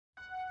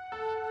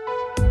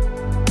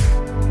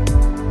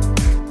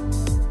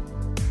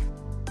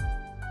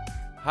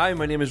Hi,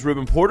 my name is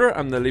Ruben Porter.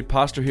 I'm the lead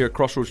pastor here at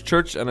Crossroads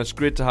Church, and it's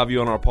great to have you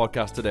on our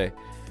podcast today.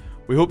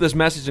 We hope this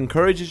message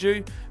encourages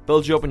you,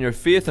 builds you up in your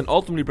faith, and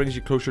ultimately brings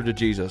you closer to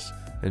Jesus.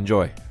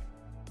 Enjoy.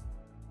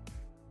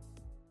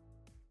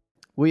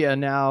 We are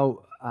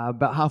now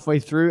about halfway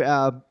through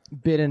our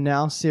Better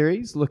Now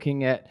series,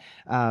 looking at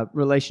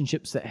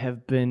relationships that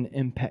have been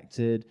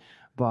impacted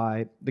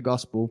by the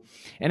gospel.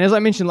 And as I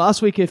mentioned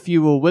last week, if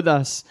you were with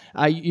us,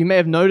 you may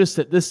have noticed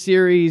that this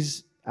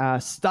series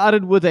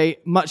started with a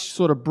much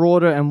sort of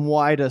broader and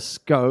wider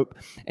scope,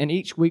 and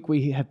each week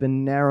we have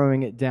been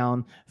narrowing it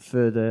down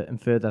further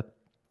and further.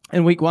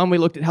 In week 1, we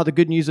looked at how the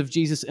good news of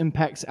Jesus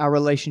impacts our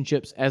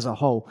relationships as a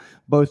whole,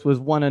 both with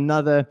one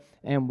another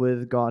and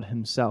with God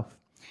himself.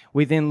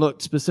 We then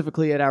looked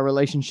specifically at our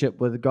relationship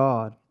with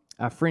God,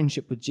 our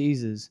friendship with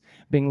Jesus,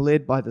 being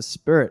led by the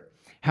Spirit,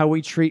 how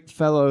we treat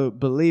fellow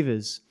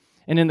believers.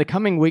 And in the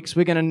coming weeks,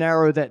 we're going to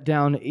narrow that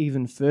down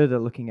even further,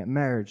 looking at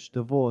marriage,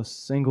 divorce,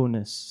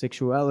 singleness,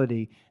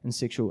 sexuality, and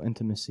sexual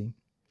intimacy.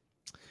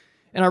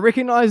 And I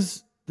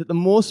recognize that the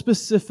more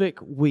specific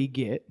we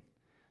get,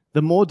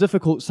 the more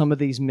difficult some of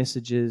these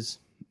messages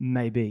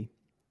may be.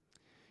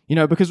 You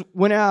know, because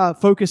when our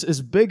focus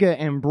is bigger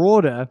and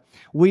broader,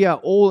 we are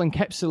all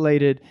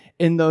encapsulated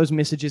in those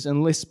messages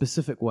in less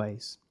specific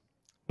ways.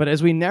 But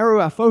as we narrow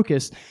our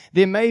focus,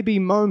 there may be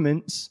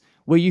moments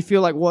where you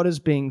feel like what is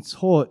being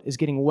taught is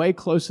getting way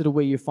closer to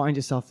where you find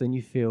yourself than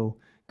you feel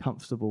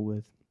comfortable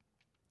with.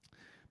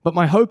 But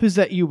my hope is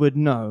that you would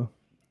know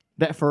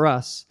that for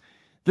us,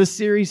 this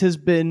series has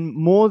been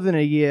more than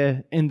a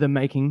year in the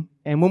making,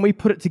 and when we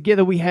put it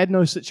together, we had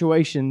no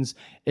situations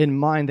in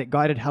mind that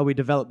guided how we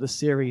developed this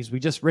series. We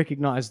just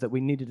recognized that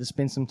we needed to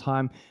spend some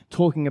time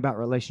talking about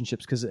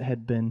relationships because it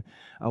had been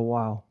a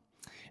while.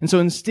 And so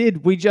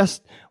instead, we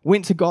just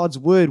went to God's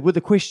Word with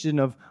the question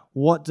of,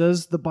 what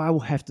does the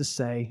Bible have to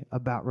say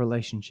about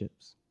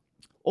relationships?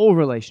 All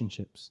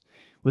relationships.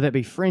 Would that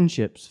be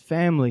friendships,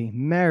 family,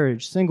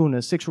 marriage,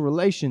 singleness, sexual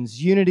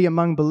relations, unity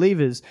among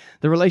believers,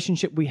 the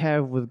relationship we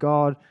have with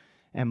God,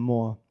 and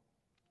more.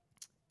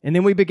 And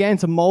then we began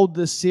to mold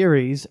this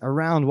series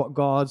around what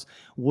God's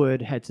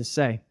Word had to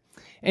say.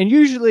 And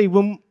usually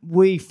when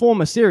we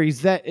form a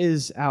series, that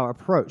is our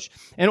approach.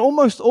 And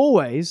almost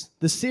always,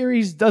 the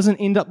series doesn't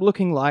end up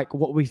looking like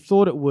what we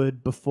thought it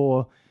would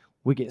before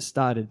we get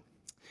started.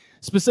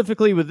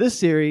 Specifically with this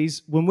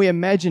series, when we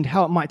imagined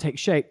how it might take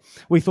shape,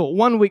 we thought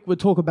 1 week we'd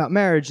talk about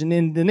marriage, and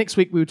then the next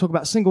week we would talk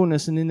about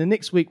singleness, and then the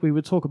next week we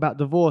would talk about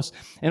divorce.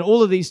 And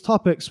all of these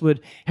topics would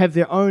have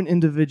their own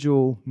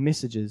individual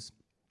messages.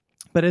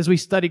 But as we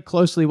studied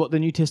closely what the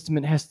New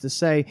Testament has to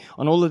say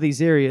on all of these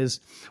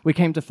areas, we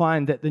came to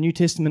find that the New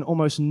Testament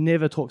almost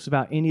never talks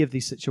about any of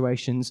these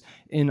situations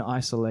in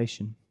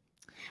isolation.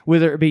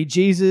 Whether it be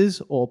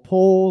Jesus or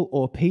Paul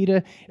or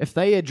Peter, if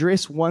they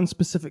address one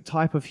specific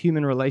type of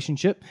human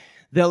relationship,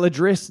 they'll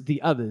address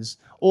the others,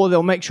 or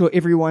they'll make sure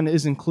everyone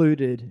is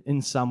included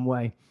in some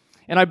way.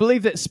 And I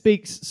believe that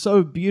speaks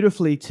so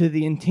beautifully to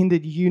the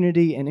intended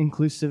unity and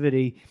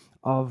inclusivity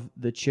of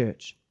the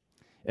church.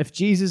 If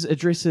Jesus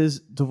addresses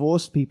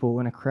divorced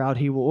people in a crowd,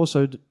 he will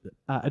also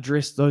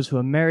address those who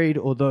are married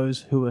or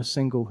those who are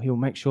single. He'll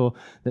make sure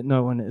that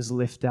no one is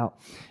left out.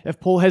 If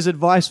Paul has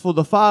advice for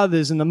the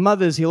fathers and the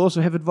mothers, he'll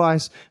also have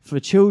advice for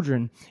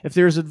children. If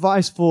there is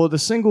advice for the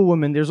single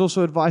women, there's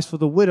also advice for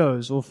the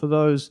widows or for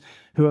those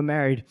who are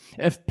married.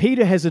 If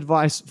Peter has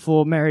advice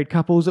for married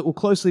couples, it will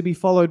closely be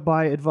followed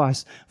by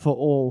advice for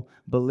all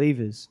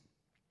believers.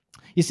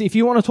 You see, if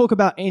you want to talk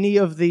about any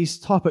of these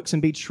topics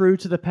and be true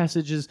to the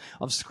passages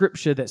of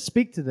Scripture that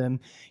speak to them,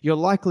 you're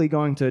likely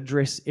going to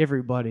address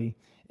everybody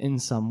in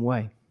some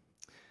way.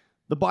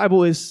 The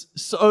Bible is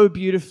so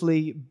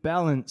beautifully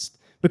balanced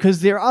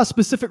because there are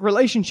specific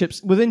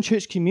relationships within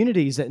church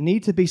communities that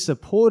need to be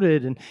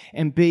supported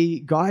and be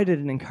guided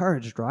and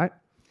encouraged, right?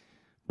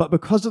 But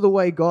because of the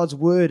way God's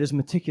Word is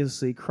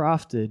meticulously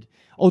crafted,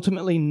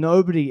 ultimately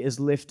nobody is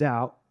left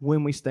out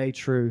when we stay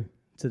true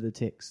to the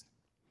text.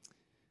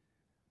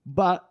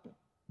 But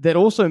that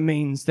also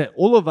means that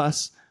all of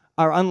us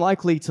are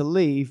unlikely to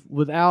leave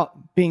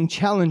without being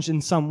challenged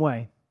in some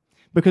way.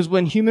 Because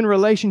when human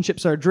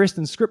relationships are addressed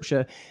in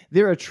Scripture,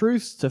 there are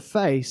truths to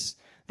face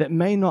that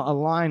may not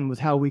align with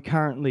how we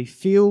currently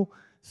feel,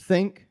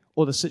 think,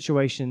 or the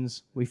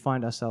situations we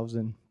find ourselves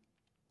in.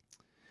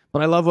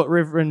 But I love what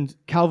Reverend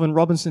Calvin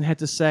Robinson had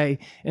to say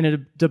in a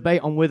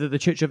debate on whether the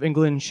Church of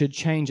England should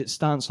change its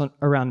stance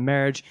around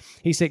marriage.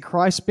 He said,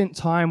 "Christ spent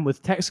time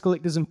with tax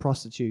collectors and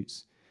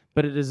prostitutes,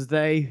 but it is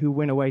they who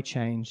went away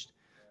changed,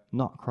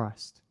 not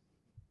Christ."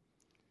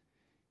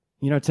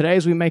 You know, today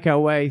as we make our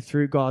way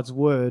through God's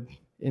Word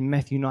in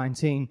Matthew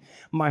 19,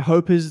 my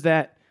hope is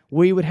that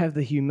we would have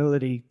the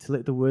humility to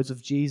let the words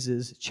of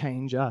Jesus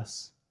change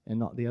us and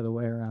not the other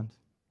way around.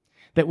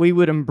 That we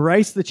would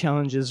embrace the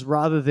challenges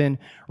rather than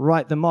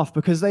write them off,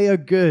 because they are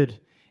good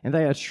and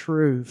they are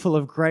true, full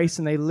of grace,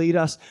 and they lead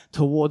us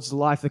towards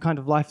life, the kind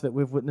of life that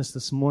we've witnessed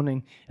this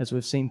morning as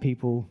we've seen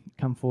people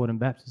come forward in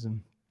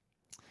baptism.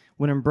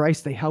 When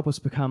embraced, they help us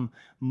become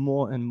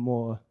more and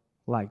more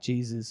like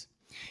Jesus.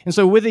 And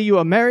so whether you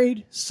are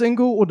married,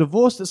 single, or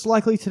divorced, it's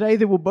likely today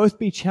there will both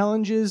be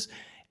challenges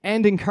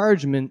and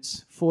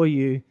encouragements for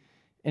you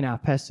in our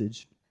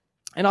passage.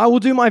 And I will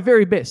do my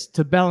very best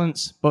to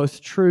balance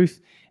both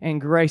truth and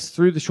grace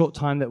through the short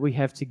time that we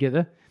have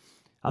together.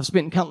 I've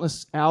spent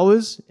countless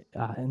hours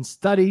in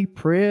study,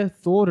 prayer,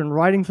 thought, and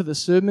writing for the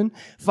sermon,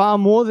 far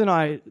more than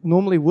I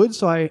normally would,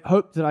 so I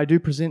hope that I do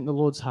present the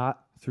Lord's heart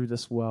through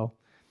this well.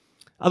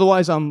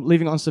 Otherwise, I'm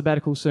leaving on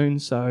sabbatical soon,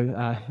 so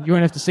you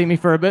won't have to see me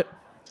for a bit.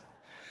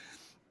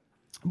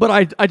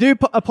 But I do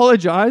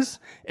apologize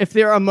if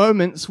there are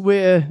moments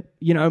where,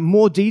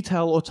 more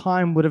detail or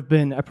time would have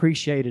been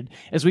appreciated,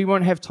 as we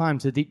won't have time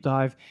to deep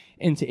dive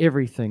into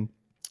everything.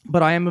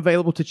 But I am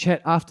available to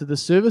chat after the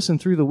service and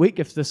through the week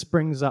if this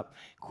brings up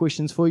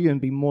questions for you,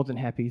 and be more than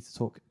happy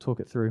to talk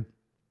it through.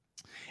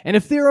 And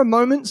if there are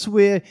moments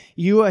where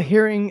you are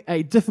hearing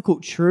a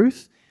difficult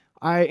truth,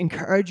 I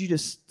encourage you to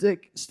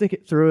stick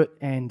it through it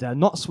and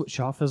not switch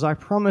off, as I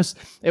promise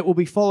it will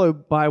be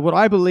followed by what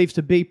I believe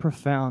to be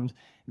profound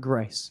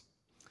grace.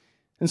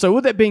 And so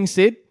with that being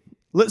said,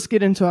 let's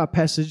get into our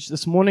passage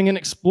this morning and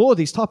explore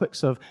these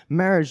topics of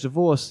marriage,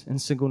 divorce,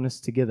 and singleness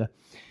together.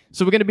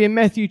 So we're going to be in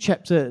Matthew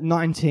chapter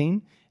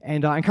 19,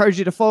 and I encourage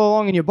you to follow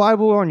along in your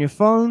Bible or on your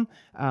phone,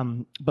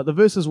 but the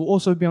verses will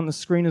also be on the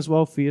screen as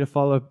well for you to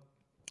follow,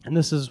 and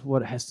this is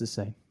what it has to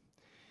say.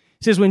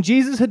 It says, "When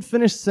Jesus had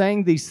finished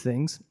saying these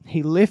things,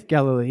 he left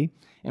Galilee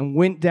and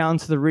went down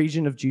to the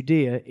region of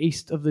Judea,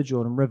 east of the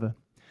Jordan River.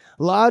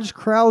 Large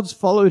crowds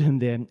followed him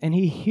there, and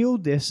he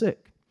healed their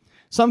sick.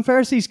 Some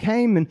Pharisees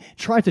came and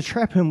tried to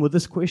trap him with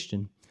this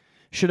question: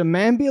 should a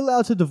man be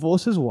allowed to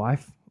divorce his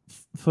wife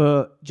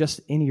for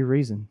just any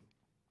reason?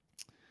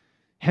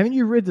 Haven't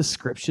you read the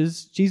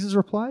scriptures? Jesus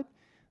replied.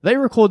 They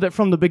record that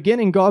from the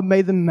beginning God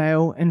made them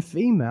male and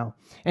female.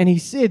 And he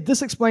said,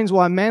 this explains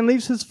why a man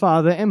leaves his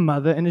father and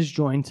mother and is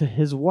joined to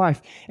his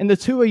wife, and the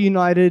two are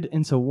united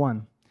into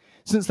one.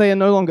 Since they are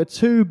no longer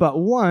two but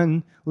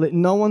one, let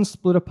no one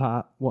split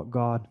apart what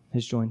God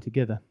has joined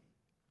together.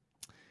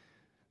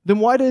 Then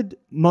why did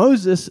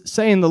Moses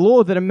say in the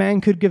law that a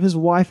man could give his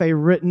wife a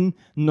written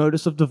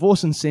notice of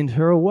divorce and send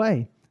her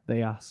away?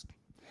 They asked.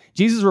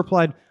 Jesus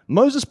replied,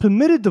 Moses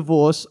permitted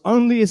divorce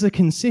only as a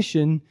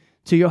concession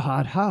to your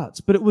hard hearts,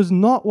 but it was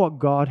not what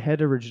God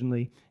had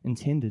originally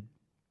intended.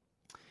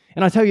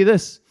 And I tell you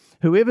this,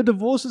 whoever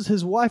divorces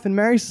his wife and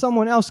marries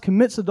someone else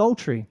commits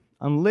adultery,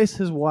 unless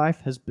his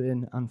wife has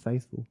been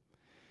unfaithful.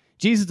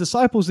 Jesus'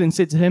 disciples then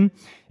said to him,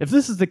 if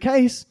this is the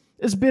case,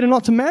 it's better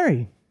not to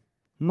marry.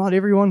 Not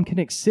everyone can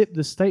accept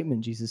this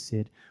statement, Jesus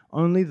said,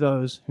 only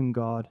those whom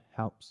God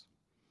helps.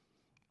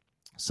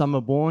 Some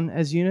are born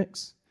as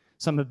eunuchs,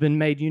 some have been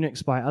made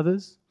eunuchs by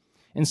others,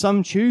 and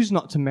some choose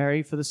not to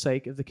marry for the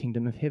sake of the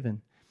kingdom of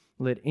heaven.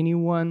 Let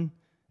anyone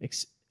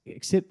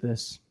accept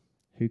this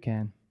who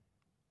can.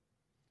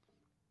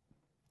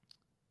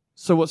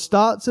 So what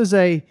starts as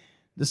a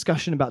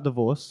discussion about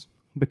divorce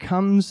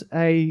becomes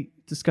a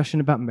discussion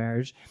about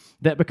marriage,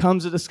 that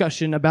becomes a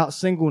discussion about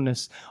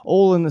singleness,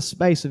 all in the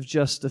space of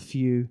just a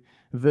few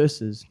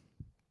verses.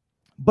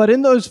 But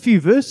in those few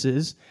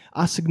verses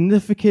are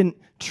significant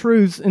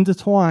truths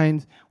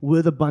intertwined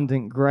with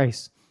abundant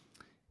grace.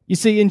 You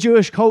see, in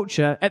Jewish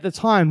culture at the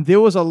time, there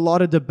was a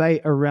lot of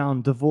debate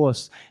around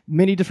divorce.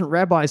 Many different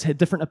rabbis had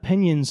different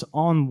opinions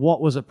on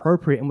what was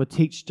appropriate and would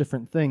teach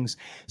different things.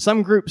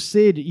 Some groups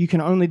said you can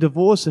only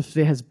divorce if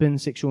there has been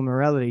sexual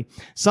immorality.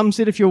 Some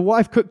said if your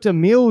wife cooked a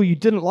meal you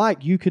didn't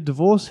like, you could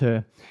divorce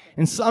her.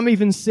 And some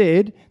even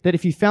said that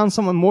if you found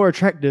someone more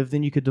attractive,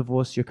 then you could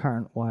divorce your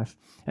current wife.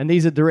 And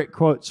these are direct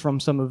quotes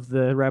from some of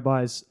the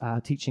rabbis'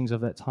 teachings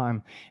of that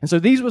time. And so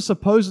these were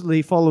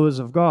supposedly followers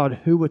of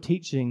God who were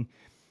teaching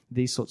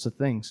these sorts of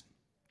things.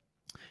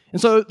 And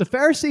so the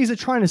Pharisees are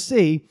trying to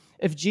see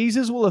if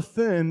Jesus will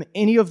affirm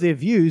any of their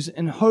views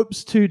in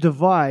hopes to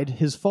divide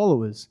his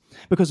followers,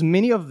 because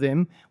many of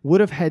them would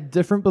have had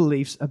different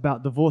beliefs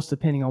about divorce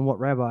depending on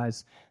what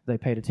rabbis they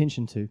paid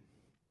attention to.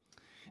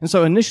 And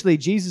so initially,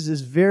 Jesus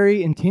is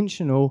very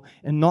intentional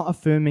in not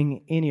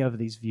affirming any of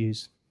these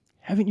views.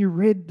 Haven't you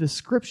read the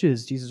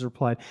scriptures? Jesus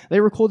replied. They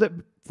record that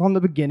from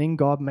the beginning,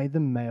 God made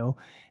them male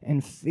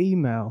and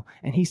female.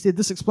 And he said,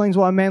 this explains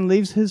why a man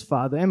leaves his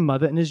father and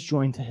mother and is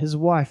joined to his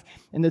wife,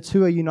 and the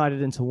two are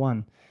united into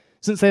one.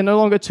 Since they are no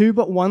longer two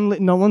but one,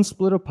 let no one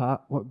split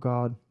apart what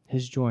God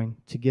has joined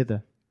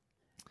together.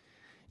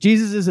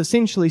 Jesus is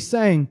essentially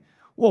saying,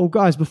 well,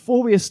 guys,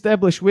 before we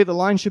establish where the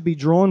line should be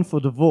drawn for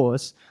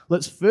divorce,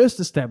 let's first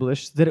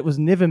establish that there was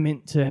never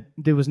meant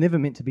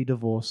to be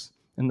divorce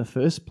in the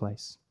first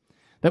place.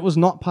 That was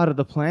not part of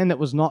the plan. That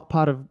was not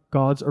part of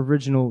God's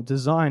original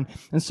design.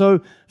 And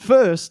so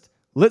first,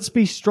 let's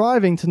be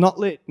striving to not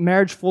let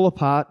marriage fall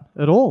apart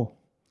at all.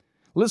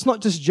 Let's not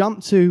just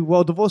jump to,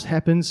 well, divorce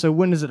happens, so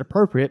when is it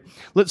appropriate?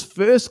 Let's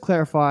first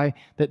clarify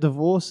that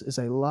divorce is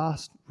a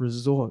last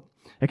resort,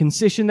 a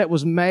concession that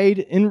was made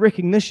in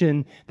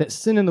recognition that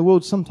sin in the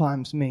world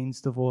sometimes means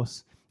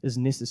divorce is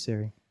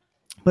necessary.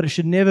 But it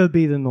should never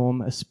be the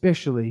norm,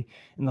 especially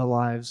in the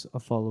lives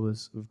of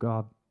followers of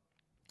God.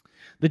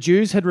 The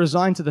Jews had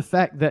resigned to the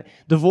fact that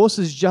divorce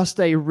is just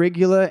a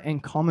regular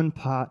and common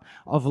part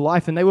of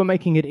life, and they were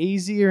making it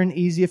easier and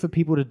easier for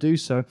people to do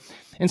so.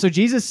 And so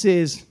Jesus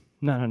says,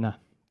 no.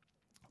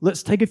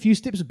 Let's take a few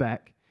steps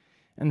back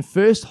and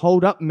first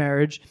hold up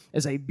marriage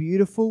as a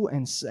beautiful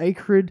and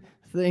sacred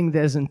thing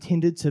that is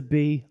intended to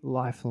be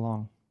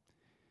lifelong.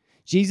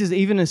 Jesus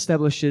even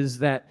establishes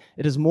that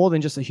it is more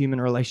than just a human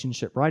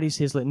relationship, right? He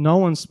says, let no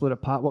one split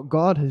apart what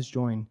God has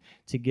joined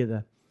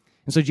together.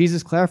 And so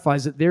Jesus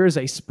clarifies that there is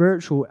a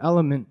spiritual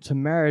element to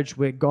marriage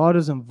where God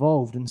is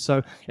involved. And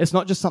so it's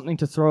not just something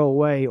to throw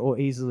away or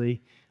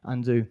easily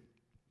undo.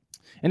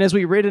 And as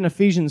we read in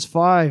Ephesians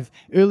 5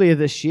 earlier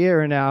this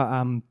year in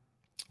our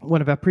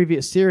one of our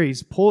previous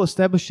series, Paul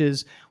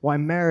establishes why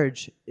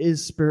marriage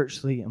is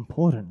spiritually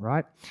important,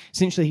 right?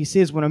 Essentially, he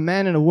says when a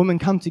man and a woman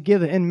come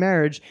together in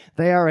marriage,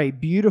 they are a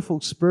beautiful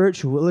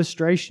spiritual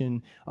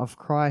illustration of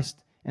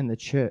Christ and the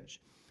church,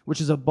 which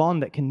is a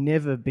bond that can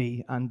never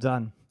be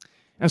undone.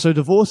 And so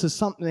divorce is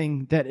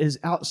something that is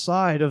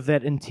outside of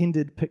that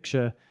intended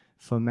picture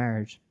for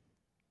marriage.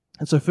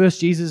 And so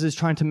first, Jesus is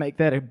trying to make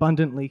that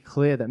abundantly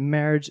clear that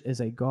marriage is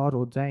a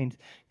God-ordained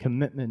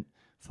commitment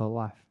for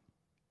life.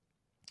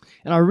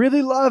 And I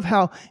really love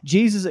how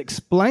Jesus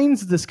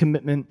explains this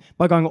commitment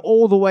by going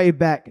all the way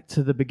back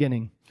to the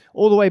beginning,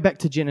 all the way back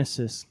to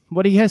Genesis.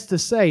 What he has to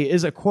say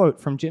is a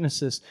quote from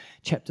Genesis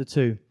chapter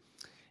 2.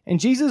 And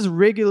Jesus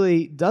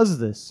regularly does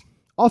this.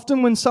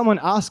 Often when someone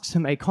asks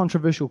him a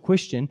controversial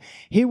question,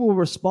 he will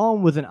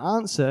respond with an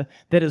answer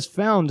that is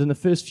found in the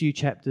first few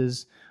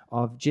chapters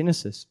of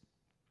Genesis.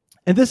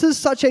 And this is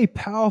such a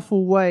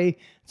powerful way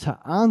to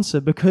answer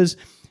because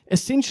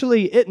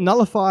essentially, it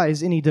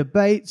nullifies any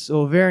debates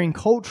or varying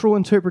cultural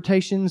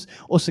interpretations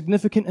or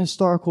significant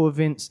historical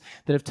events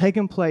that have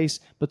taken place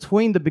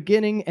between the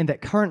beginning and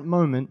that current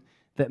moment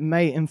that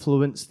may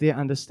influence their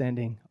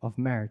understanding of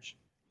marriage.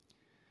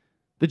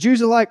 The Jews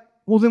are like,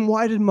 well, then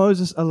why did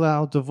Moses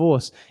allow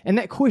divorce? And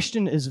that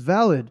question is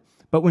valid.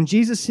 But when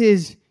Jesus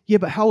says, yeah,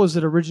 but how was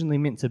it originally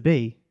meant to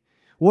be?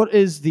 What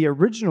is the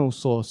original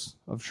source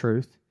of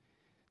truth?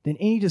 Then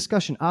any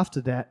discussion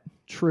after that,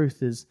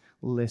 truth is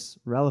less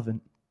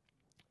relevant.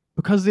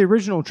 Because the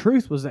original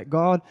truth was that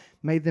God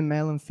made them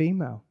male and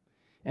female.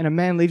 And a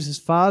man leaves his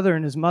father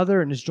and his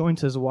mother and is joined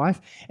to his wife,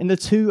 and the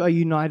two are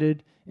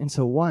united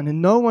into one.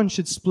 And no one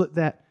should split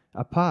that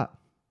apart.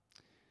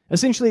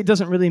 Essentially, it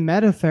doesn't really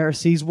matter,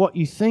 Pharisees, what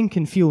you think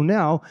and feel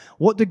now.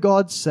 What did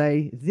God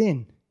say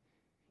then?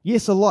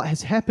 Yes, a lot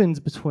has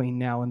happened between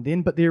now and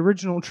then, but the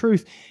original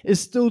truth is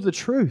still the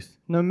truth,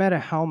 no matter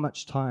how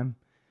much time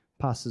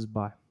passes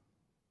by.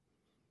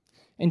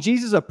 And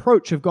Jesus'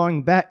 approach of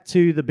going back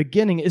to the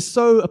beginning is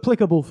so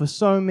applicable for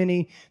so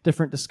many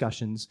different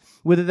discussions,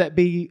 whether that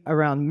be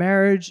around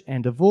marriage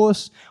and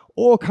divorce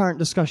or current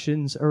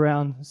discussions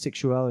around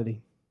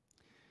sexuality.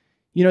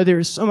 You know, there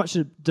is so much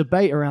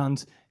debate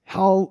around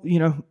how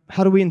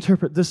do we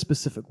interpret this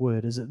specific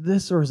word? Is it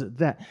this or is it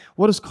that?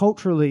 What is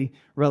culturally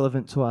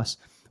relevant to us?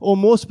 Or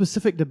more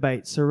specific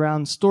debates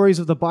around stories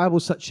of the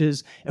Bible, such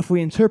as if we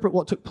interpret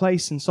what took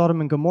place in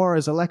Sodom and Gomorrah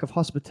as a lack of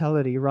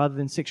hospitality rather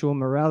than sexual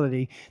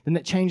immorality, then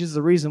that changes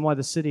the reason why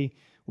the city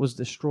was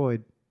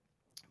destroyed.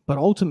 But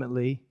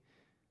ultimately,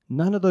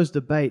 none of those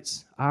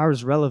debates are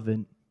as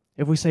relevant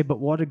if we say, but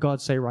what did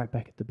God say right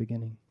back at the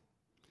beginning?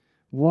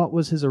 What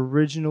was his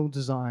original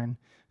design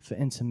for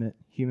intimate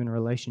human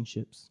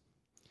relationships?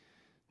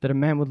 That a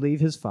man would leave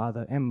his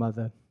father and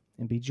mother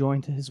and be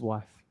joined to his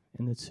wife,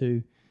 and the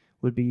two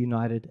would be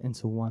united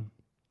into one.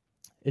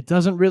 It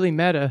doesn't really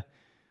matter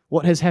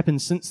what has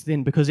happened since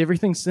then, because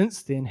everything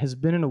since then has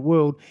been in a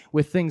world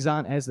where things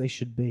aren't as they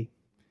should be.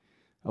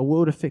 A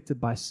world affected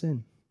by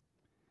sin.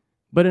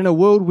 But in a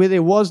world where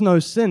there was no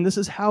sin, this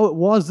is how it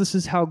was. This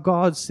is how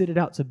God set it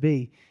out to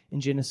be in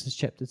Genesis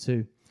chapter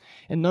 2.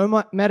 And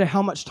no matter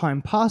how much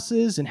time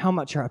passes and how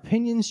much our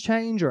opinions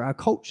change or our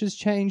cultures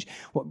change,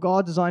 what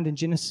God designed in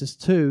Genesis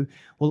 2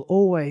 will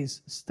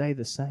always stay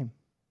the same.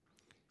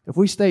 If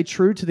we stay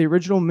true to the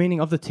original meaning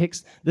of the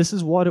text, this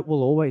is what it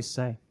will always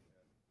say.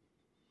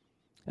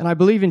 And I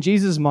believe in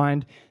Jesus'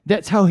 mind,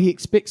 that's how he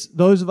expects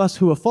those of us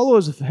who are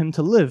followers of him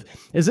to live,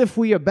 as if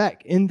we are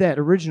back in that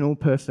original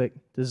perfect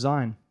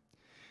design.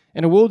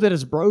 In a world that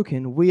is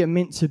broken, we are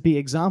meant to be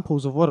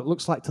examples of what it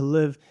looks like to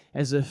live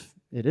as if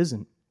it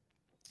isn't.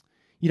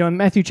 You know, in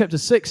Matthew chapter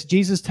 6,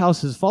 Jesus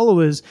tells his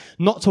followers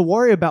not to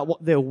worry about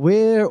what they'll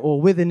wear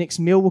or where their next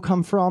meal will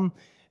come from,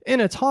 in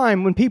a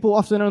time when people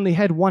often only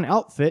had one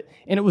outfit,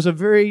 and it was a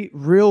very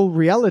real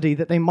reality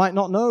that they might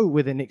not know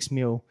where their next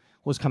meal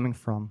was coming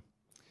from.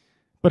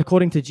 But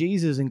according to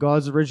Jesus and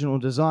God's original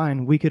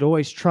design, we could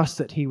always trust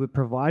that he would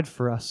provide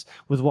for us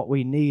with what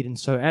we need. And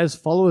so as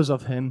followers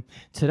of him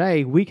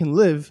today, we can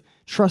live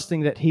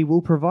trusting that he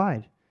will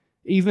provide,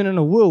 even in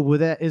a world where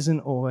that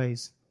isn't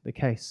always the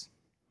case.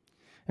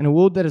 In a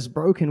world that is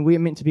broken, we are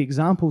meant to be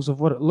examples of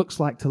what it looks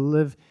like to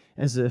live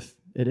as if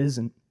it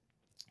isn't.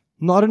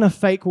 Not in a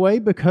fake way,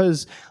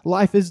 because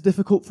life is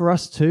difficult for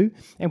us too,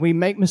 and we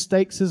make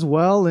mistakes as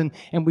well, and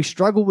we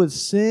struggle with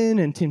sin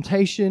and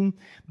temptation,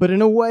 but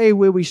in a way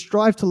where we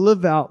strive to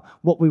live out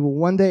what we will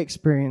one day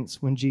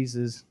experience when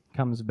Jesus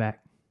comes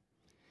back.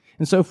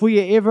 And so if we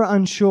are ever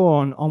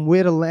unsure on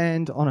where to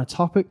land on a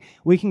topic,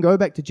 we can go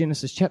back to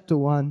Genesis chapter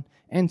 1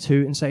 and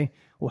 2 and say,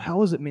 well, how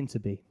was it meant to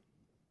be?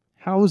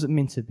 How was it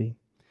meant to be?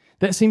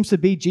 That seems to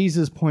be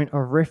Jesus' point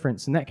of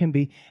reference, and that can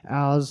be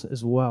ours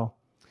as well.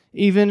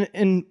 Even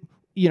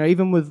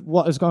with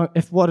what is going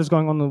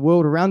on in the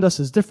world around us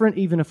is different,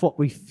 even if what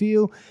we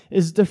feel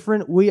is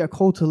different, we are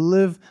called to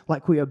live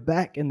like we are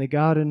back in the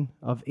Garden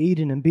of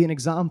Eden and be an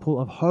example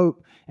of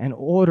hope and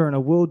order in a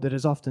world that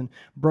is often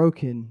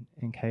broken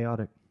and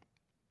chaotic.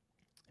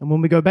 And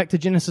when we go back to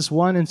Genesis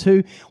 1 and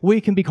 2,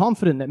 we can be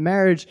confident that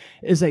marriage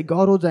is a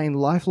God-ordained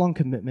lifelong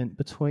commitment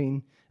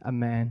between a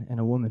man and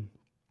a woman.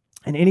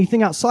 And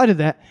anything outside of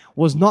that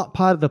was not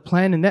part of the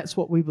plan, and that's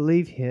what we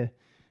believe here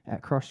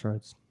at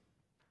Crossroads.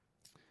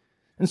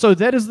 And so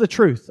that is the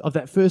truth of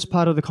that first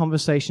part of the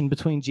conversation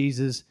between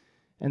Jesus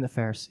and the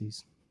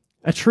Pharisees.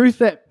 A truth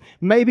that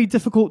may be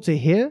difficult to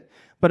hear,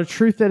 but a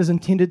truth that is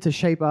intended to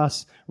shape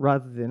us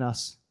rather than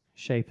us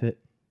shape it.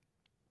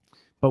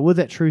 But with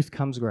that truth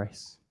comes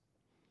grace.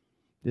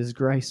 There's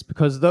grace,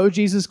 because though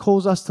Jesus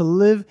calls us to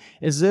live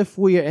as if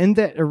we are in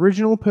that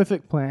original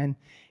perfect plan,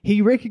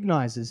 He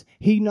recognizes,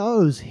 He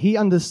knows, He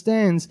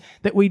understands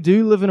that we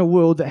do live in a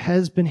world that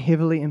has been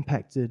heavily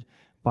impacted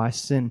by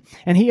sin.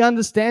 And He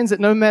understands that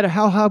no matter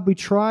how hard we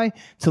try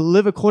to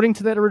live according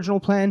to that original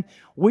plan,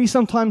 we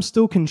sometimes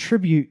still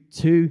contribute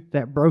to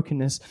that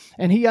brokenness.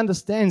 And He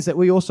understands that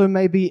we also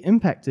may be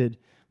impacted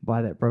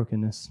by that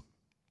brokenness.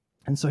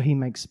 And so He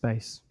makes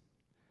space.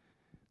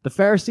 The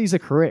Pharisees are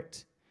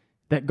correct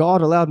that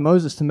God allowed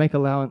Moses to make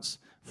allowance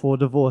for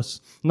divorce,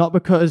 not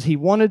because he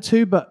wanted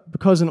to, but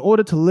because in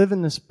order to live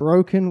in this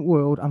broken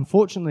world,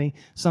 unfortunately,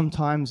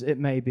 sometimes it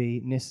may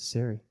be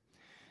necessary.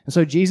 And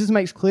so Jesus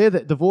makes clear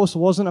that divorce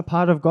wasn't a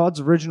part of God's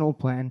original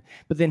plan,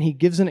 but then He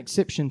gives an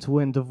exception to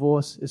when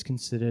divorce is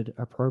considered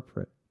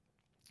appropriate.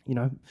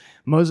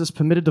 Moses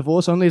permitted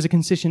divorce only as a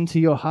concession to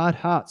your hard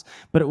hearts,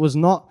 but it was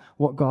not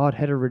what God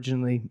had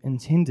originally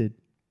intended.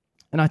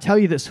 And I tell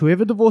you this,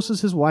 whoever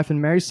divorces his wife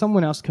and marries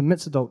someone else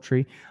commits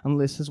adultery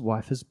unless his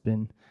wife has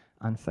been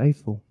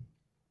unfaithful.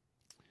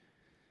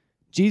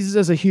 Jesus,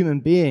 as a human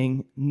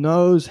being,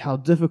 knows how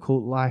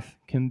difficult life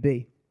can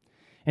be.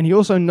 And He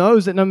also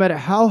knows that no matter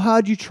how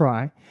hard you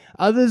try,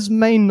 others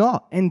may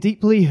not and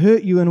deeply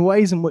hurt you in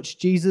ways in which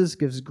Jesus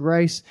gives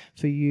grace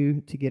for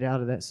you to get out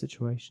of that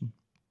situation.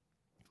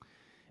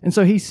 And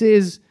so He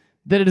says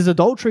that it is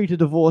adultery to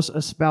divorce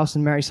a spouse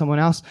and marry someone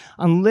else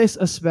unless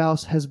a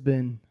spouse has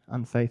been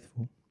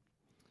unfaithful.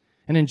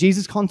 And in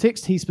Jesus'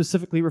 context, He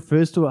specifically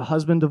refers to a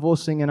husband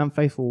divorcing an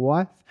unfaithful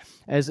wife,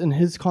 as in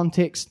His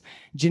context,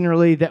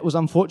 generally that was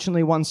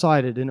unfortunately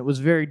one-sided, and it was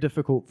very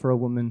difficult for a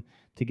woman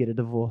to get a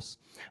divorce.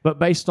 But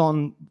based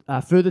on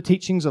further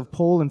teachings of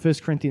Paul in 1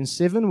 Corinthians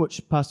 7,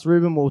 which Pastor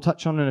Ruben will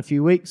touch on in a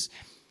few weeks,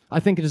 I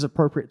think it is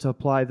appropriate to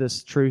apply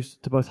this truth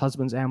to both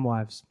husbands and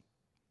wives.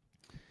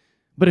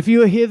 But if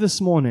you are here this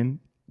morning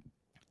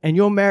and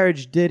your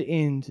marriage did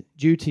end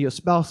due to your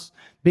spouse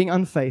being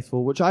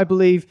unfaithful, which I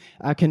believe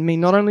can mean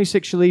not only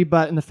sexually,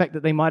 but in the fact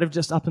that they might have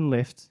just up and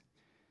left,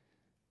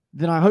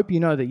 then I hope you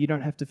know that you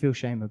don't have to feel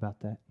shame about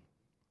that.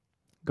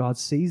 God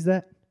sees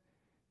that.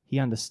 He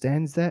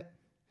understands that.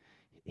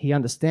 He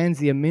understands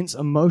the immense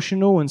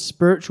emotional and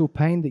spiritual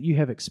pain that you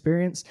have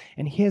experienced,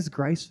 and He has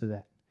grace for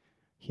that.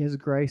 He has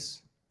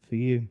grace for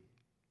you.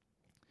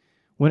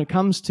 When it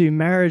comes to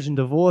marriage and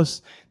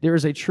divorce, there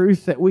is a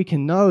truth that we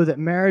can know that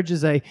marriage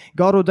is a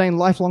God-ordained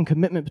lifelong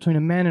commitment between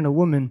a man and a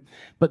woman,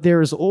 but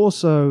there is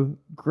also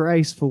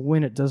grace for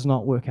when it does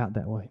not work out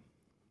that way.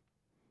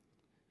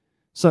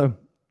 So,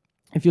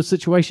 if your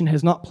situation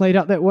has not played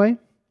out that way,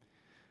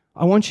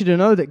 I want you to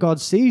know that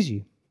God sees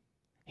you.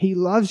 He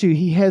loves you.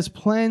 He has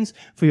plans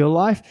for your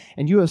life,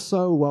 and you are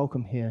so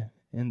welcome here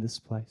in this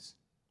place.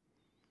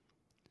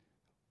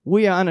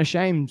 We are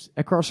unashamed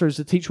at Crossroads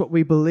to teach what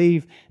we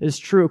believe is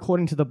true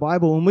according to the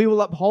Bible, and we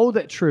will uphold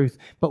that truth,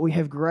 but we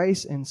have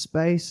grace and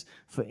space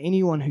for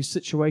anyone whose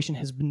situation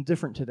has been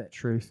different to that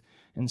truth,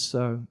 and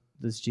so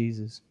does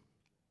Jesus.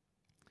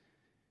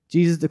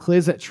 Jesus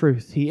declares that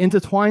truth. He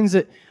intertwines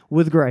it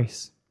with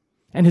grace,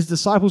 and His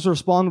disciples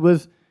respond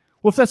with,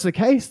 well, if that's the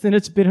case, then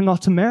it's better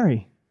not to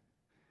marry.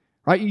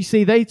 Right? You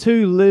see, they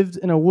too lived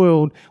in a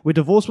world where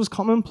divorce was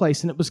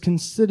commonplace and it was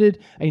considered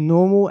a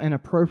normal and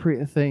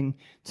appropriate thing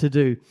to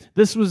do.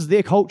 This was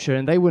their culture,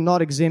 and they were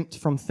not exempt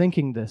from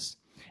thinking this.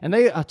 And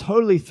they are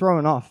totally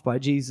thrown off by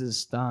Jesus'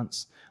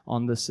 stance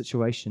on this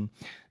situation.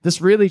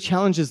 This really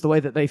challenges the way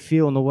that they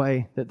feel and the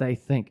way that they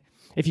think.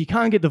 If you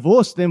can't get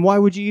divorced, then why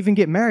would you even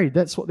get married?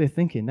 That's what they're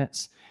thinking.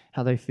 That's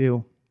how they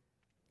feel.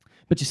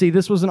 But you see,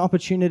 this was an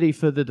opportunity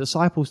for the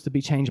disciples to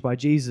be changed by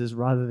Jesus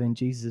rather than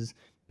Jesus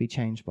be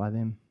changed by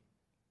them.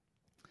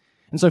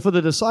 And so for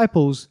the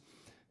disciples,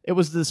 it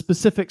was the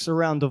specifics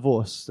around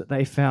divorce that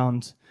they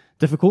found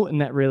difficult and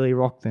that really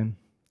rocked them.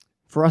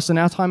 For us in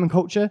our time and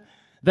culture,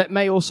 That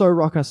may also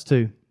rock us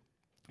too.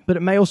 But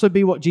it may also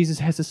be what Jesus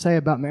has to say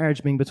about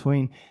marriage being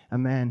between a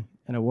man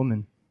and a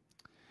woman.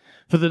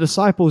 For the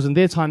disciples in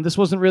their time, this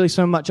wasn't really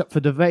so much up for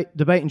debate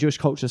in Jewish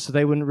culture, so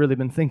they wouldn't really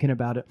been thinking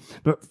about it.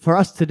 But for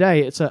us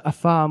today, it's a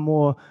far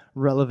more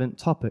relevant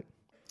topic.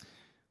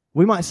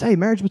 We might say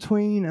marriage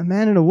between a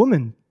man and a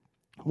woman.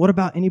 What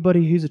about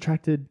anybody who's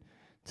attracted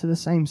to the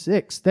same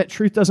sex? That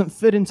truth doesn't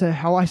fit into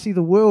how I see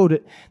the world.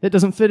 That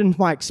doesn't fit into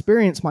my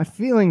experience, my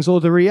feelings, or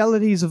the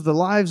realities of the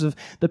lives of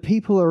the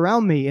people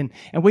around me. And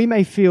we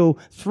may feel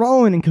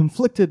thrown and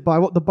conflicted by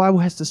what the Bible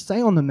has to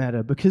say on the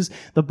matter, because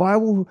the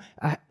Bible,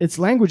 its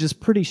language is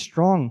pretty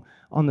strong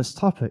on this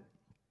topic.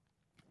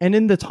 And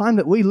in the time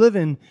that we live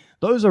in,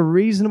 those are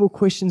reasonable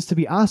questions to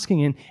be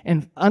asking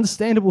and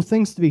understandable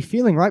things to be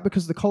feeling, right?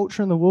 Because the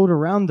culture and the world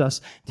around us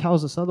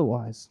tells us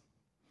otherwise.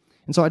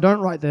 And so I don't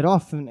write that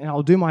off, and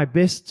I'll do my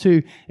best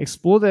to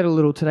explore that a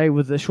little today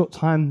with the short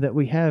time that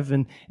we have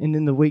and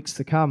in the weeks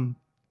to come.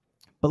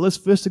 But let's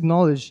first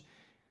acknowledge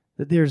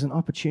that there is an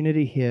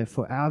opportunity here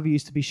for our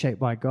views to be shaped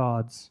by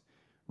God's,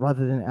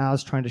 rather than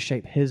ours trying to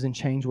shape His and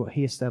change what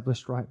He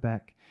established right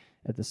back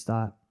at the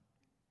start.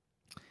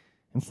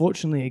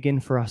 Unfortunately, again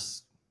for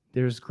us,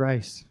 there is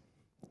grace.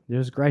 There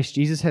is grace.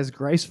 Jesus has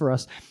grace for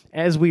us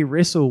as we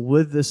wrestle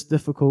with these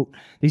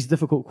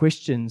difficult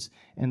questions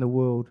and the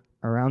world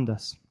around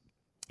us.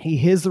 He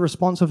hears the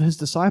response of His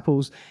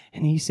disciples,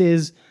 and He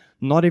says,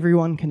 not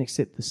everyone can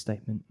accept this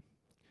statement.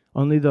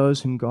 Only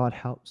those whom God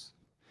helps.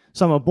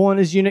 Some are born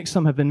as eunuchs,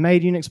 some have been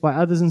made eunuchs by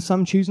others, and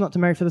some choose not to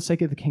marry for the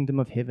sake of the kingdom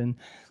of heaven.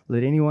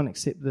 Let anyone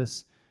accept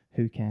this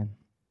who can.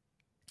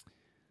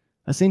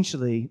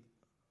 Essentially,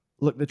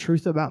 look, the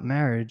truth about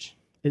marriage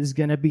is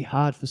going to be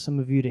hard for some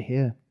of you to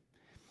hear.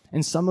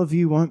 And some of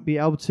you won't be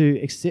able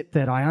to accept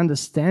that. I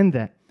understand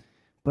that.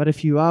 But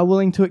if you are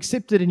willing to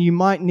accept it, and you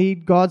might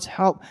need God's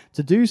help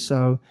to do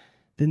so,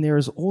 then there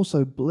is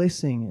also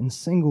blessing and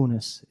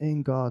singleness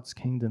in God's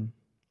kingdom.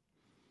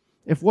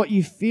 If what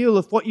you feel,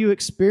 if what you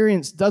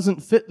experience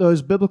doesn't fit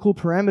those biblical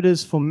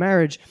parameters for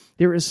marriage,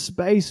 there is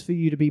space for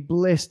you to be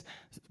blessed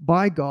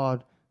by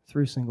God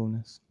through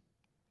singleness.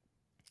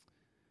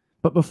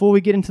 But before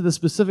we get into the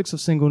specifics of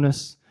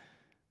singleness,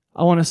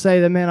 I want to say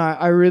that, man,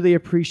 I really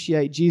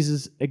appreciate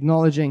Jesus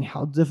acknowledging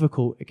how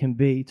difficult it can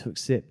be to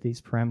accept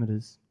these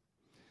parameters.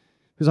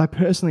 Because I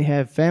personally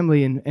have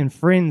family and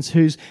friends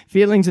whose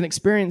feelings and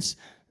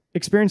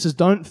experiences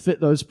don't fit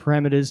those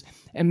parameters.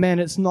 And man,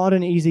 it's not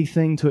an easy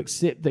thing to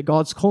accept that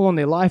God's call on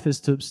their life is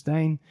to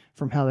abstain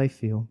from how they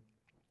feel.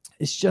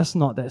 It's just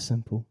not that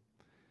simple.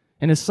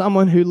 And as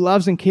someone who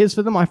loves and cares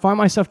for them, I find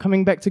myself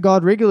coming back to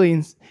God regularly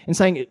and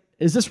saying,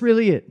 is this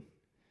really it?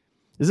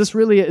 Is this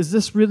really it? Is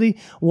this really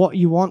what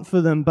you want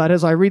for them? But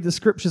as I read the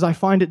scriptures, I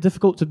find it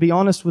difficult to be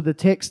honest with the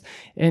text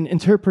and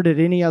interpret it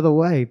any other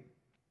way.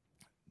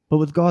 But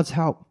with God's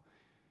help,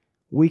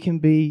 we can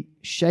be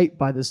shaped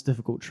by this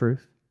difficult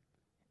truth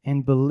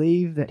and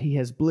believe that He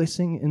has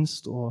blessing in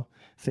store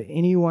for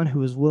anyone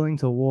who is willing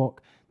to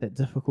walk that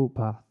difficult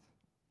path.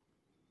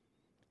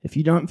 If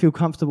you don't feel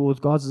comfortable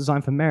with God's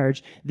design for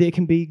marriage, there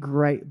can be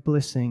great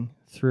blessing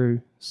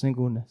through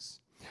singleness.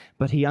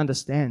 But He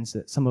understands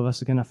that some of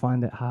us are going to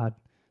find that hard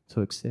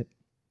to accept.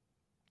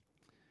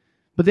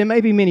 But there may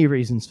be many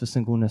reasons for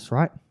singleness,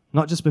 right?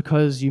 Not just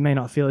because you may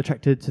not feel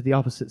attracted to the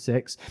opposite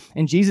sex.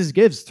 And Jesus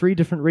gives 3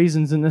 different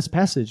reasons in this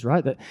passage,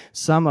 right? That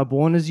some are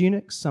born as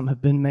eunuchs, some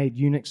have been made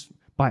eunuchs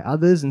by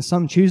others, and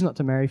some choose not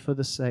to marry for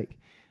the sake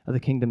of the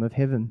kingdom of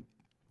heaven.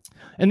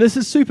 And this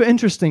is super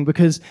interesting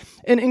because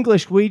in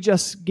English we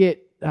just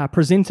get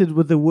presented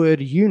with the word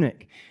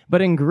eunuch.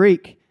 But in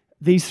Greek,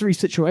 these 3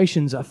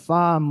 situations are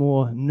far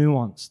more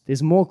nuanced.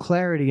 There's more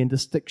clarity and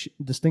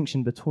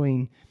distinction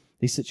between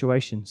these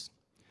situations.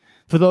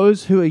 For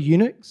those who are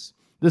eunuchs,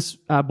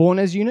 born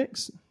as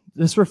eunuchs,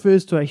 this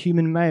refers to a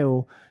human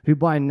male who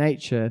by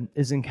nature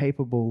is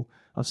incapable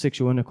of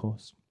sexual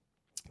intercourse.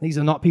 These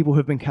are not people who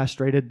have been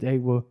castrated, they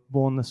were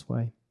born this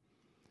way.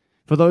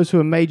 For those who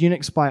are made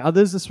eunuchs by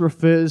others, this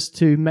refers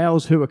to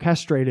males who are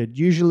castrated,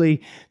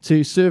 usually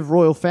to serve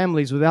royal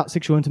families without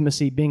sexual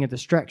intimacy being a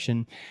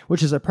distraction,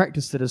 which is a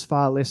practice that is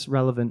far less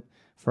relevant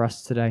for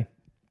us today.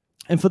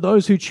 And for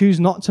those who choose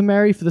not to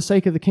marry for the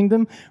sake of the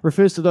kingdom,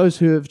 refers to those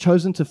who have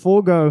chosen to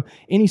forego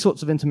any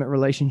sorts of intimate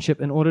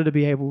relationship in order to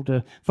be able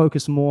to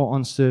focus more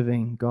on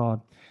serving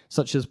God,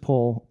 such as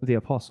Paul the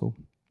Apostle.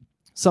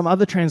 Some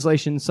other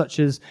translations, such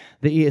as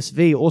the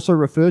ESV, also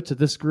refer to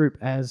this group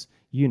as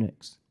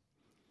eunuchs.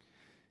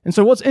 And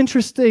so what's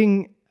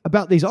interesting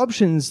about these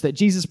options that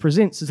Jesus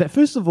presents is that,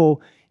 first of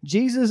all,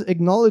 Jesus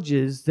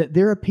acknowledges that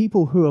there are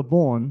people who are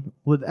born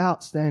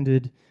without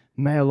standard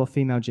male or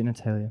female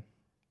genitalia.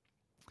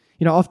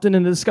 You know, often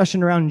in the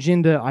discussion around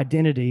gender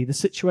identity, the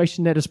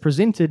situation that is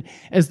presented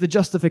as the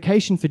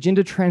justification for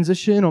gender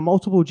transition or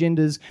multiple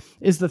genders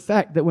is the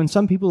fact that when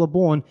some people are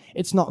born,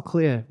 it's not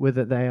clear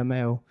whether they are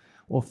male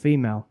or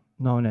female,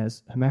 known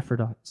as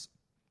hermaphrodites.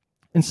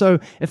 And so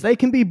if they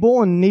can be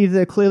born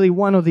neither clearly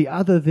one or the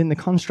other, then the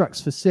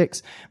constructs for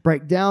sex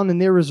break down, and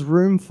there is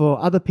room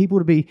for other people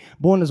to be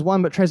born as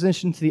one but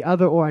transition to the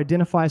other or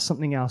identify as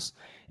something else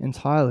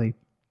entirely.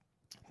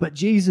 But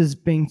Jesus,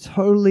 being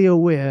totally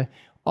aware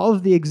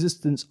of the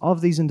existence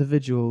of these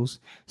individuals,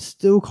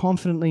 still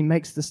confidently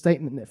makes the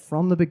statement that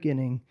from the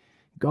beginning,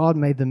 God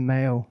made them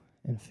male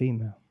and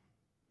female.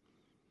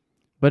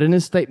 But in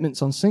his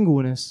statements on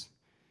singleness,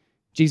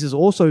 Jesus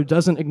also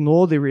doesn't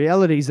ignore the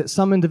realities that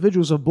some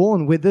individuals are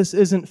born where this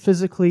isn't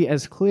physically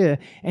as clear,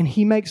 and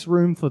he makes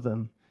room for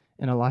them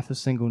in a life of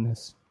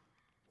singleness.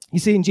 You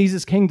see, in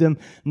Jesus' kingdom,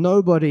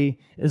 nobody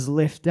is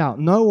left out.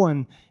 No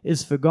one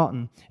is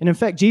forgotten. And in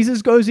fact,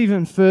 Jesus goes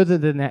even further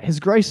than that. His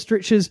grace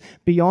stretches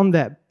beyond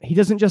that. He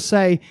doesn't just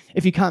say,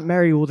 if you can't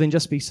marry, well, then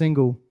just be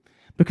single.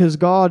 Because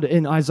God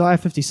in Isaiah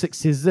 56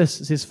 says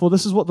this, it says, "For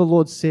this is what the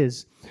Lord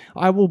says,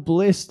 I will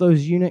bless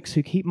those eunuchs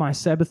who keep my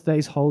Sabbath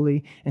days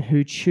holy and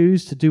who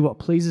choose to do what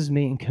pleases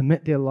me and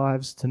commit their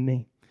lives to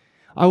me.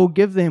 I will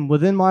give them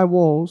within my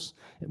walls,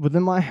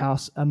 within my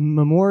house, a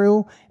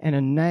memorial and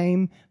a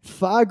name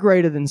far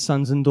greater than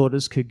sons and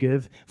daughters could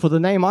give. For the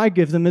name I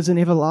give them is an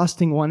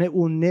everlasting one. It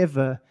will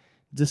never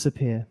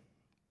disappear."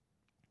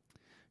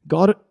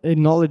 God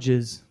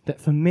acknowledges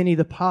that for many,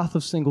 the path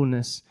of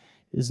singleness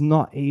is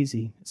not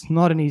easy. It's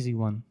not an easy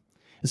one,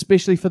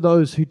 especially for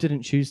those who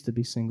didn't choose to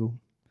be single.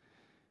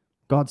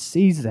 God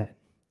sees that.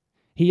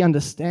 He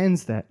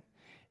understands that.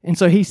 And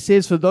so he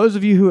says, for those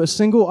of you who are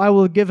single, I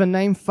will give a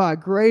name far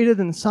greater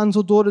than sons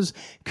or daughters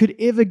could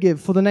ever give.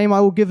 For the name I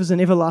will give is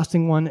an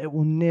everlasting one. It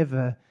will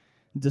never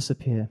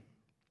disappear.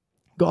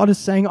 God is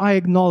saying, I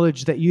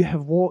acknowledge that you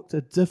have walked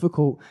a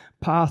difficult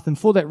path, and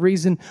for that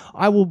reason,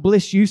 I will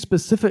bless you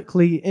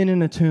specifically in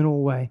an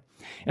eternal way.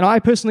 And I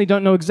personally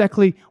don't know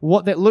exactly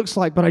what that looks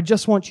like, but I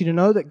just want you to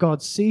know that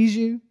God sees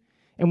you,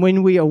 and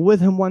when we are with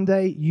him one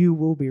day, you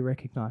will be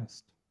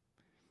recognized.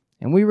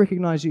 And we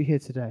recognize you here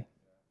today.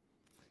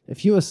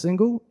 If you are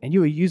single and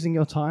you are using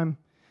your time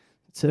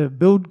to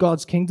build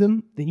God's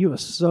kingdom, then you are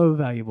so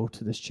valuable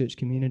to this church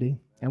community,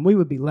 and we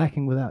would be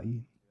lacking without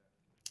you.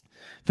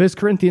 1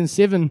 Corinthians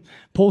 7,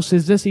 Paul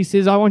says this, he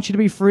says, I want you to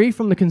be free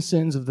from the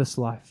concerns of this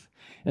life.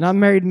 An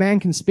unmarried man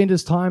can spend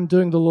his time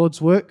doing the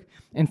Lord's work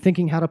and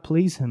thinking how to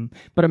please him.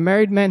 But a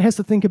married man has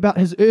to think about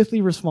his earthly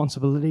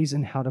responsibilities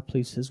and how to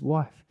please his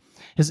wife.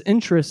 His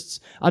interests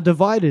are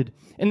divided.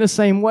 In the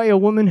same way, a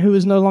woman who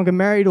is no longer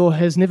married or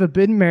has never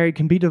been married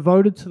can be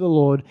devoted to the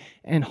Lord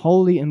and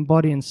holy in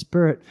body and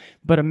spirit.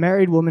 But a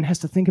married woman has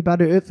to think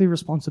about her earthly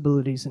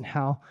responsibilities and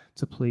how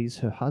to please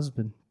her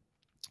husband.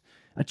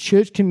 A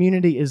church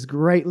community is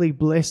greatly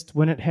blessed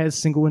when it has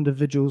single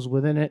individuals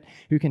within it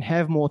who can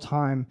have more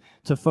time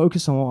to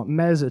focus on what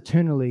matters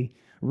eternally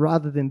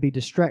rather than be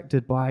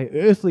distracted by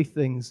earthly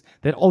things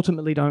that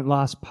ultimately don't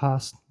last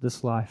past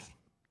this life.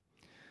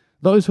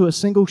 Those who are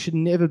single should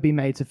never be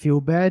made to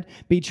feel bad,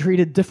 be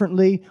treated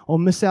differently, or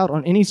miss out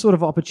on any sort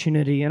of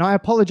opportunity. And I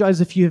apologize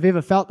if you have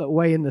ever felt that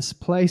way in this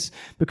place,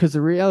 because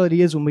the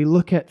reality is when we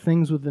look at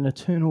things with an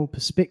eternal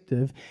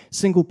perspective,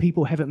 single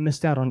people haven't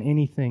missed out on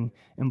anything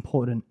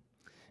important.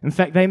 In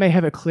fact, they may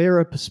have a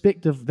clearer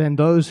perspective than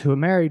those who are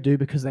married do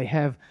because they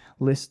have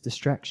less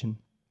distraction.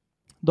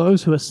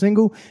 Those who are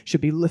single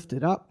should be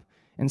lifted up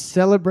and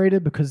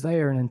celebrated because they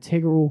are an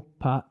integral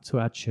part to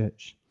our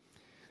church.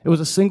 It was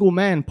a single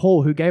man,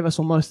 Paul, who gave us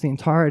almost the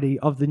entirety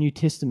of the New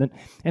Testament,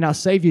 and our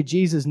Savior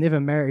Jesus never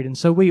married, and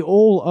so we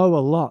all owe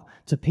a lot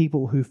to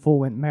people who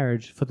forewent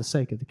marriage for the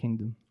sake of the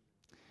kingdom.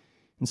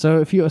 And so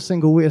if you are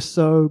single, we are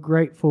so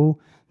grateful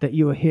that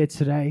you are here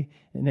today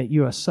and that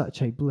you are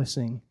such a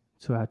blessing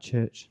to our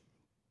church.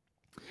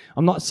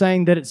 I'm not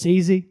saying that it's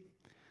easy,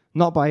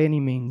 not by any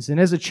means. And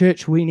as a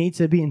church, we need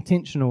to be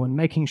intentional in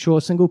making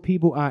sure single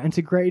people are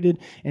integrated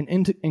and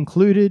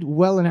included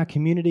well in our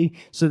community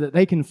so that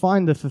they can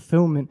find the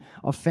fulfillment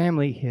of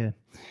family here.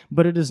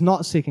 But it is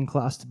not second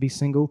class to be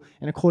single,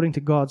 and according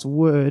to God's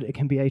word, it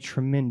can be a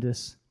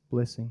tremendous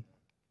blessing.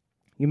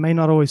 You may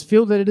not always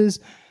feel that it is,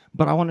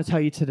 but I want to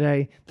tell you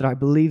today that I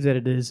believe that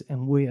it is,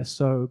 and we are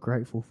so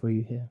grateful for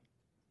you here.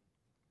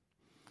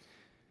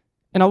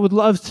 And I would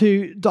love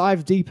to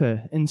dive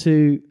deeper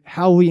into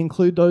how we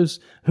include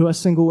those who are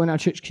single in our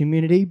church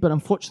community, but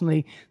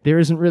unfortunately, there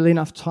isn't really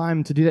enough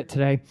time to do that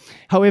today.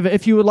 However,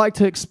 if you would like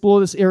to explore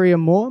this area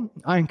more,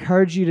 I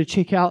encourage you to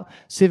check out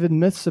 7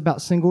 Myths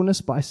About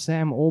Singleness by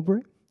Sam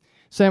Albury.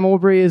 Sam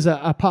Albury is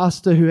a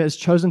pastor who has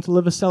chosen to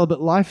live a celibate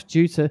life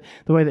due to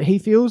the way that he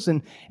feels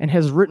and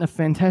has written a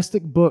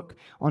fantastic book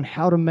on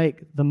how to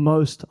make the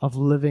most of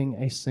living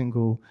a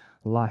single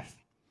life.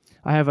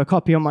 I have a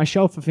copy on my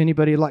shelf if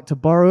anybody would like to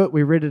borrow it.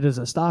 We read it as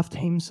a staff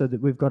team so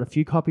that we've got a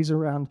few copies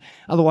around.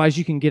 Otherwise,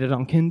 you can get it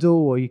on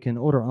Kindle or you can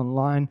order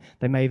online.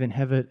 They may even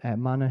have it at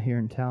Mana here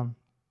in town.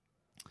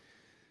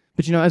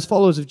 But as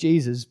followers of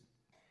Jesus,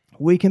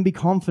 we can be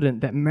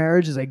confident that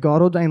marriage is a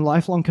God-ordained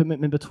lifelong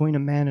commitment between a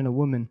man and a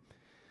woman.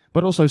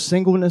 But also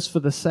singleness for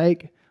the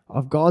sake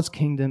of God's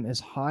kingdom is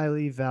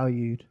highly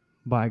valued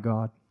by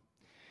God.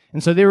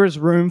 And so there is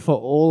room for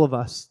all of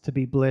us to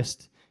be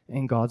blessed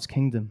in God's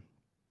kingdom.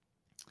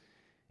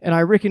 And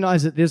I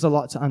recognize that there's a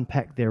lot to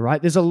unpack there, right?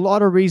 There's a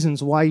lot of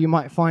reasons why you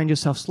might find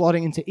yourself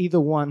slotting into either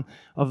one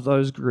of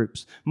those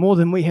groups, more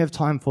than we have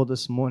time for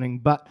this morning.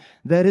 But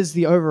that is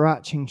the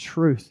overarching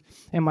truth.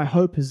 And my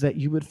hope is that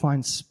you would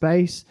find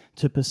space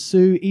to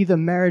pursue either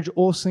marriage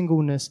or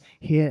singleness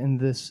here in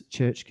this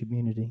church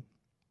community.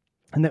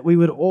 And that we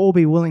would all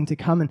be willing to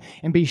come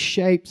and be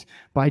shaped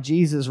by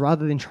Jesus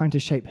rather than trying to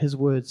shape his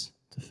words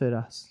to fit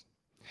us.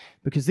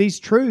 Because these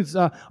truths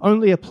are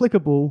only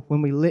applicable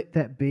when we let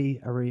that be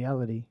a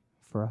reality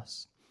for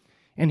us.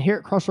 And here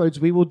at Crossroads,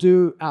 we will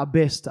do our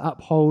best to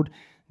uphold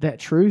that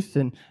truth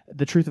and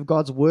the truth of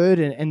God's word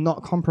and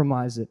not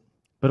compromise it,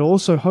 but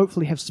also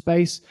hopefully have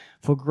space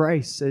for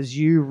grace as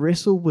you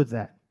wrestle with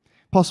that,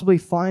 possibly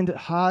find it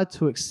hard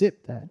to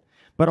accept that,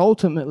 but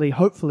ultimately,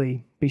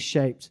 hopefully, be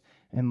shaped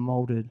and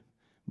molded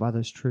by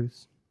those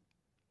truths.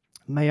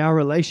 May our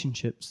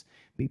relationships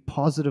be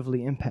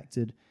positively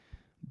impacted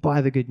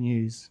by the good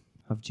news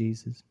of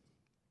Jesus.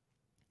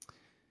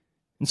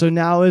 And so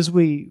now as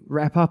we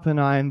wrap up and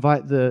I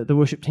invite the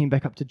worship team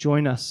back up to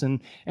join us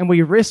and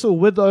we wrestle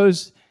with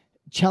those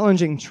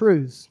challenging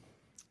truths,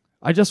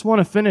 I just want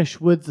to finish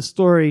with the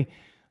story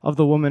of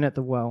the woman at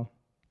the well.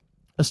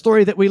 A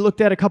story that we looked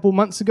at a couple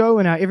months ago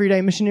in our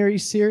Everyday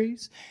Missionaries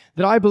series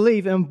that I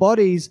believe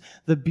embodies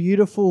the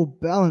beautiful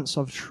balance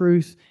of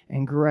truth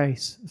and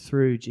grace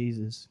through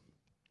Jesus.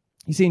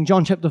 You see, in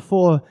John chapter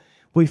 4,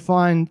 we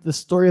find the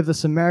story of the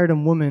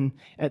Samaritan woman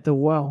at the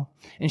well.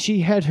 And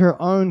she had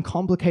her own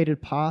complicated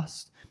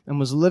past and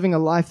was living a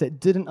life that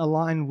didn't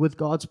align with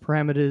God's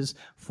parameters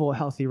for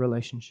healthy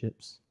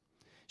relationships.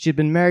 She had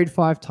been married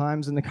 5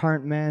 times, and the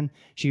current man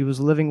she was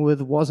living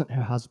with wasn't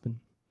her husband.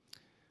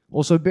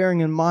 Also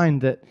bearing in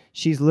mind that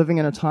she's living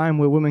in a time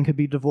where women could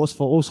be divorced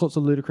for all sorts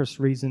of ludicrous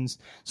reasons,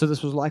 so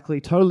this was likely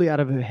totally out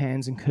of her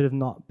hands and could have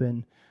not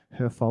been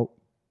her fault.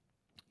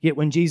 Yet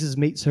when Jesus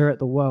meets her at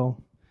the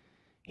well,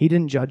 he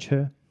didn't judge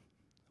her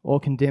or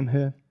condemn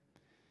her.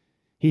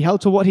 He held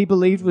to what he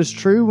believed was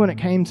true when it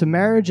came to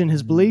marriage and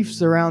his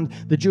beliefs around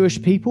the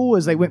Jewish people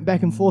as they went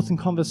back and forth in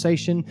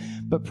conversation,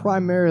 but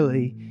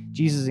primarily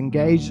Jesus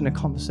engaged in a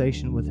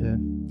conversation with her,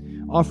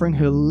 offering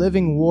her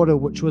living water,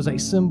 which was a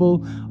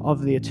symbol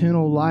of the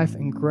eternal life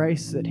and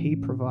grace that he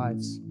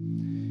provides.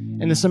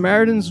 And the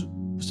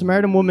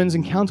Samaritan woman's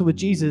encounter with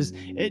Jesus,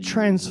 it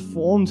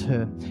transformed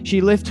her. She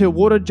left her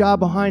water jar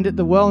behind at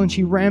the well and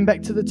she ran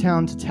back to the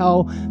town to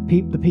tell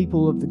the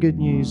people of the good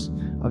news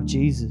of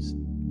Jesus.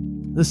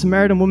 The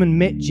Samaritan woman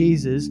met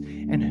Jesus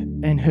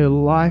and her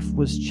life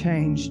was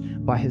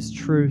changed by his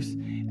truth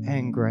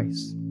and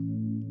grace.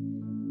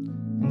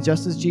 And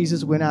just as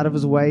Jesus went out of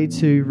his way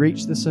to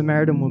reach the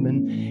Samaritan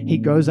woman, he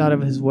goes out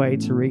of his way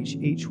to reach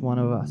each one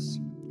of us,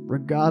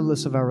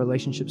 regardless of our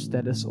relationship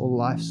status or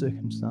life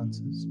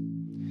circumstances.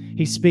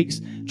 He speaks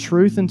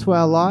truth into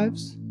our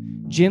lives,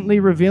 gently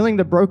revealing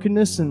the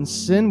brokenness and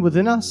sin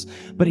within us,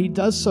 but he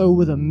does so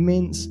with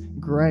immense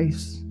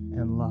grace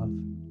and love.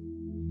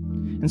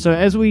 And so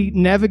as we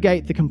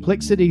navigate the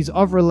complexities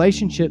of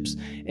relationships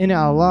in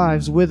our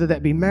lives, whether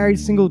that be married,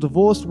 single,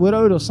 divorced,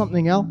 widowed, or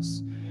something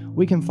else,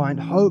 we can find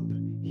hope,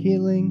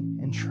 healing,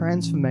 and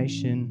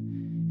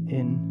transformation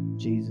in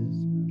Jesus.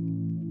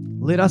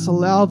 Let us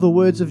allow the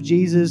words of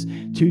Jesus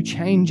to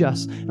change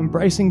us,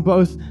 embracing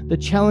both the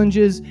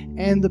challenges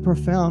and the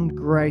profound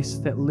grace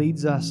that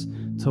leads us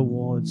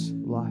towards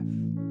life.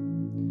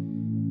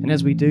 And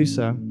as we do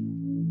so,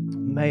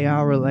 may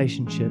our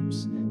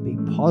relationships be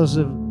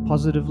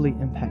positively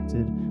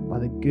impacted by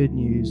the good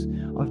news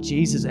of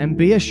Jesus and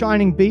be a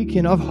shining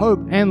beacon of hope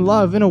and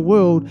love in a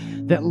world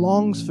that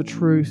longs for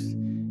truth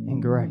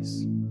and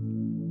grace.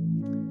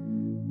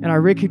 And I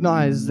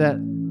recognize that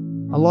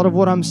a lot of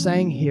what I'm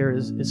saying here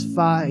is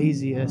far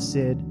easier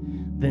said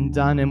than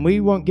done, and we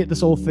won't get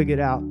this all figured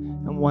out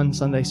in one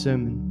Sunday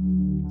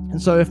sermon.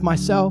 And so if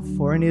myself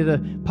or any of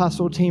the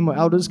pastoral team or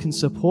elders can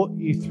support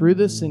you through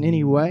this in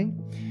any way,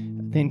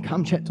 then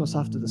come chat to us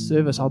after the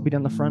service. I'll be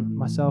down the front,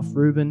 myself,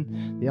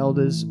 Ruben, the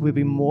elders. We'll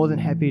be more than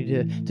happy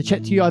to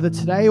chat to you either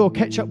today or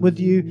catch up with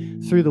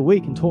you through the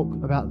week and talk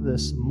about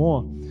this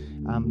more.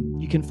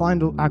 You can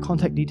find our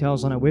contact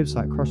details on our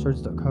website,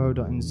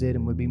 crossroads.co.nz,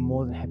 and we'd be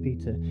more than happy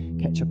to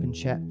catch up and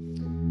chat.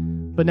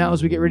 But now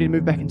as we get ready to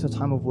move back into a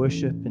time of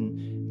worship,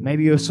 and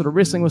maybe you're sort of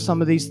wrestling with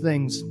some of these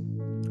things,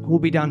 we'll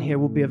be down here,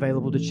 we'll be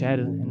available to chat,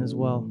 and as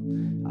well,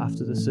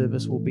 after the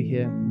service, we'll be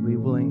here, we'll be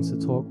willing to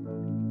talk.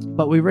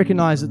 But we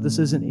recognize that this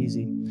isn't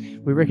easy.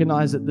 We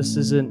recognize that this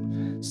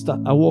isn't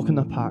a walk in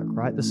the park,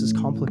 right? This is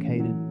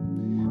complicated.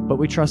 But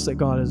we trust that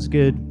God is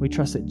good. We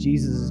trust that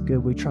Jesus is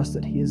good. We trust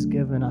that he has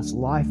given us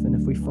life. And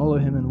if we follow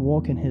him and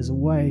walk in his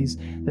ways,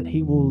 that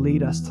he will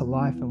lead us to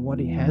life. And what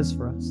he has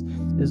for us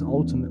is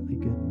ultimately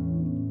good.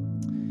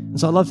 And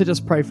so I'd love to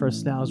just pray for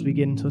us now as we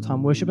get into a time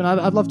of worship. And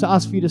I'd love to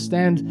ask for you to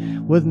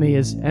stand with me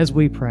as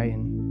we pray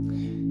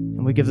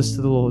and we give this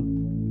to the Lord.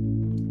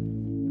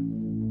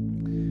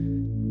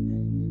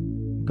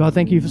 God,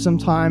 thank you for some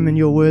time in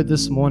your word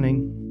this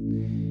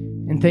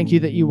morning. And thank you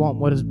that you want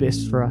what is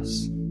best for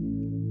us.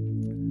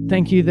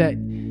 Thank you that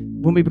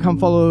when we become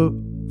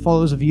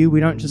followers of you, we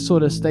don't just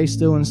sort of stay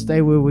still and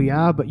stay where we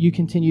are, but you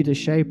continue to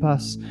shape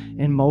us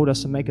and mold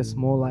us and make us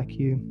more like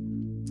you.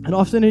 And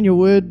often in your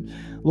word,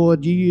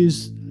 Lord, you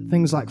use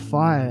things like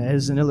fire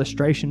as an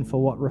illustration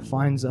for what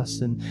refines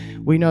us. And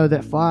we know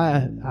that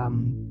fire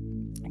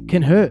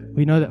can hurt.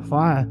 We know that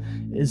fire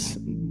is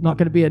not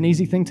going to be an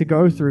easy thing to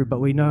go through, but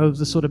we know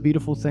the sort of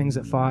beautiful things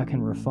that fire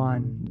can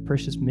refine,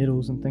 precious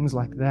metals and things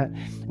like that.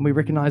 And we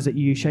recognize that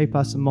you shape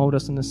us and mold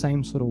us in the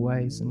same sort of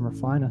ways and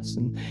refine us.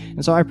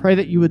 And so I pray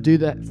that you would do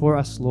that for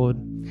us, Lord.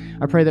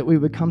 I pray that we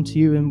would come to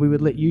you and we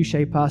would let you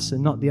shape us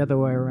and not the other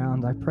way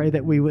around. I pray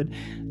that we would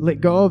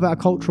let go of our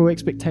cultural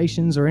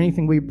expectations or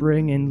anything we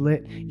bring and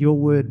let your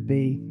word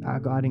be our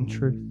guiding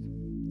truth.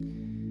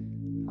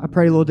 I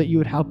pray, Lord, that you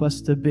would help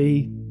us to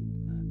be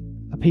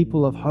a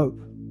people of hope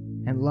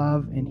and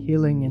love and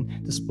healing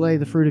and display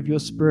the fruit of your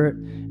Spirit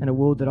in a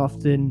world that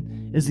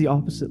often is the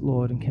opposite,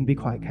 Lord, and can be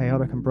quite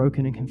chaotic and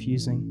broken and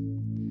confusing.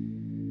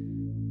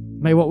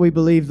 May what we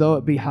believe, though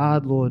it be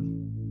hard, Lord,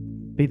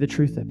 be the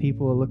truth that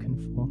people are looking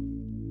for,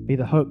 be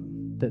the hope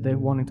that they're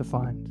wanting to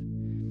find,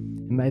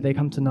 and may they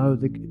come to know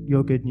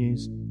your good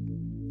news.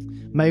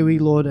 May we,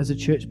 Lord, as a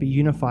church be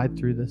unified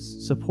through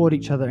this, support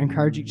each other,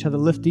 encourage each other,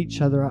 lift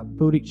each other up,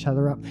 build each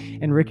other up,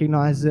 and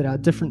recognize that our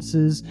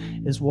differences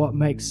is what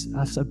makes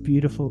us a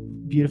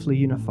beautifully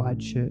unified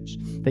church.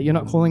 That you're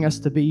not calling us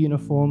to be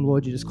uniform,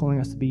 Lord, you're just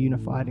calling us to be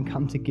unified and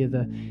come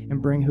together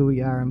and bring who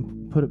we are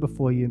and put it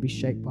before you and be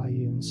shaped by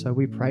you. And so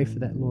we pray for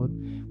that, Lord.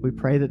 We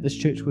pray that this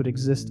church would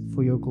exist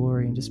for your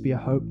glory and just be a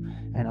hope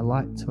and a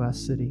light to our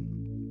city.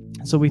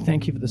 So we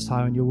thank you for this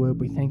time in your word.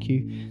 We thank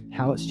you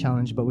how it's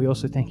challenged, but we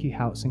also thank you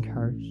how it's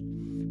encouraged.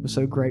 We're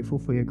so grateful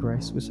for your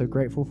grace. We're so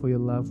grateful for your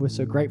love. We're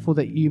so grateful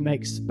that you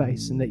make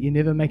space and that you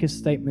never make a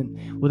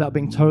statement without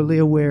being totally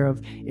aware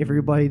of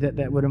everybody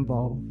that would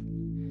involve,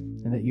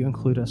 and that you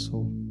include us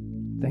all.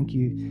 Thank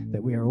you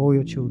that we are all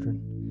your children,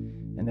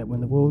 and that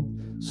when the world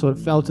sort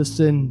of fell to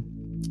sin,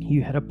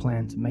 you had a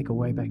plan to make a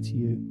way back to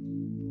you.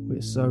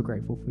 We're so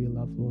grateful for your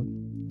love, Lord.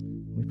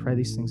 We pray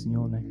these things in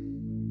your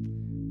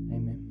name.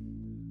 Amen.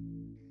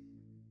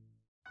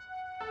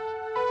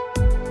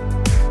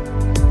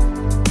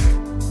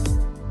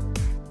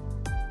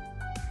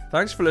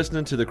 Thanks for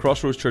listening to the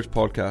Crossroads Church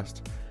podcast.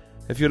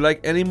 If you'd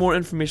like any more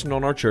information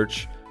on our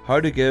church,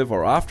 how to give,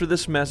 or after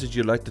this message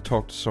you'd like to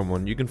talk to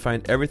someone, you can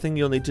find everything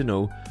you'll need to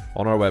know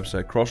on our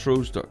website,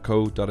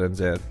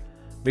 crossroads.co.nz.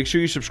 Make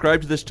sure you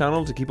subscribe to this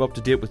channel to keep up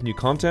to date with new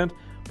content,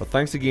 but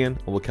thanks again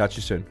and we'll catch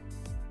you soon.